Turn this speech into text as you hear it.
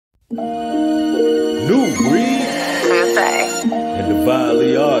New breed and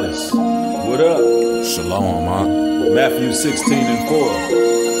divinely artist. What up? Shalom, man. Matthew 16:4.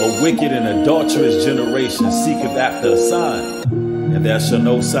 A wicked and adulterous generation seeketh after a sign, and there shall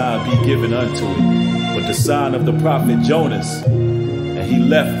no sign be given unto it, but the sign of the prophet Jonas. And he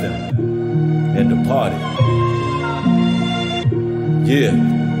left them and departed.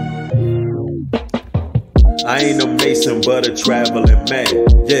 Yeah. I ain't a mason, but a traveling man.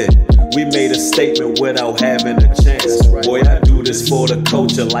 Yeah. We made a statement without having a chance. Boy, I do this for the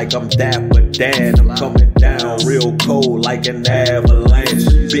culture like I'm Dapper Dan. I'm coming down real cold like an avalanche.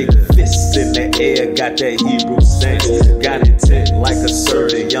 Big fists in the air, got that Hebrew sense. Got intent like a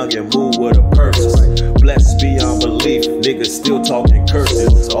certain young and move with a purpose. Blessed beyond belief, niggas still talking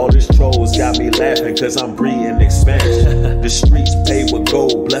curses. All these trolls got me laughing cause I'm breeding expansion. The streets paved with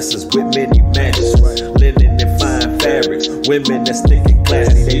gold, bless us with many mansions. Linen and fine fabrics, women that's thick and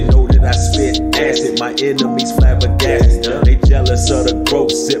classy. They know that I spit acid, my enemies flabbergasted. They jealous of the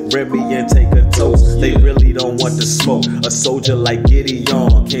growth, sip Remy and take a toast. They really don't want the smoke, a soldier like Gideon.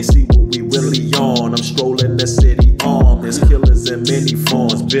 Can't see what we really on, I'm strolling the city armed. There's killers in many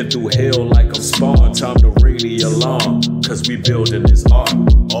forms, been through hell like I'm spawned. Time to ring the alarm, cause we building this art.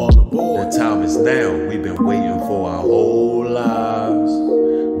 All aboard, the time is now, we've been waiting for our whole lives.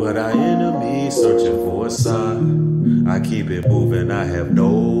 But our enemies searching for a sign. I keep it moving, I have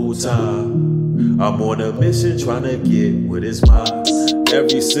no time. I'm on a mission trying to get what is mine.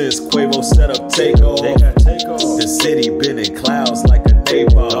 Ever since Quavo set up takeoff, the city been in clouds like a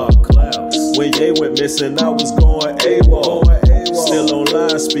nabob. When Ye went missing, I was going AWOL. Still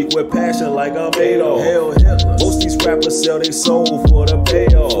online, speak with passion like I'm Adolf. Most these rappers sell their soul for the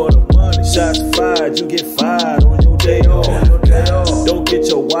payoff. Shots fired, you get fired on your day off. Don't get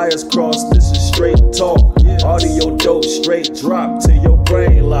your wires crossed, this is straight talk. Audio dope, straight drop to your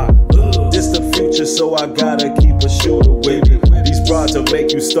brain lock. This the future, so I gotta keep a shooter with me. These broads will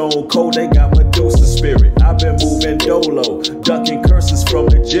make you stone cold, they got Medusa spirit. I've been moving dolo, ducking curses from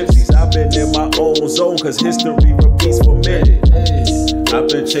the gypsies. I've been in my own zone, cause history repeats for me. I've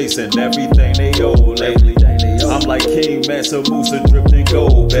been chasing everything they owe lately. I'm like King Mansa Musa dripped in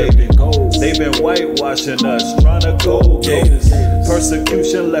gold, baby. They been whitewashing us, trying to cold case.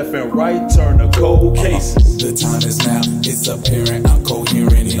 Persecution left and right, turn to cold cases. The time is now, it's apparent, I'm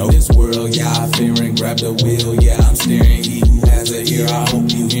coherent in this world. Yeah, I'm fearing, grab the wheel, yeah, I'm steering. He who has a ear, I hope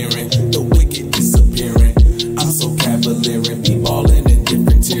you hearing. The wicked disappearing, I'm so cavalier and be balling in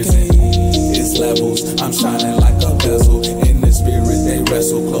different tiers. It's levels, I'm shining like a bezel. In the spirit they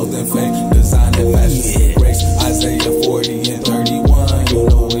wrestle, clothing fake, design and fashion grace. Isaiah 40 and 31, you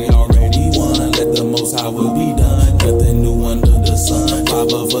know we already won. Let the Most High will be done, nothing new under the sun.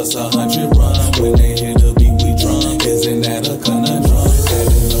 5 of us, 100 run, when they hear the beat we drum. Isn't that a conundrum?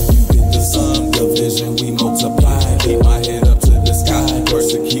 Adding up you get the sum, the vision we multiply. Keep my head up to the sky,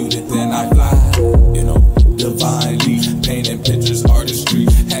 persecuted then I fly. You know, divinely, painting pictures, artistry.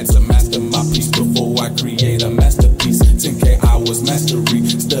 Had to master my piece before I create a masterpiece. 10K hours mastery,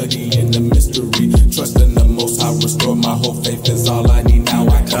 studying the mystery. Trusting the Most High, restore my whole faith is all I need now.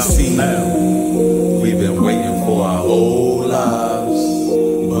 I can see now. We've been waiting for our whole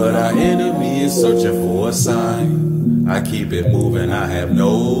lives, but our enemy is searching for a sign. I keep it moving, I have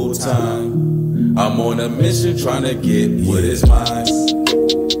no time. I'm on a mission trying to get what is mine.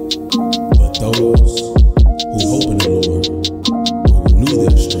 But those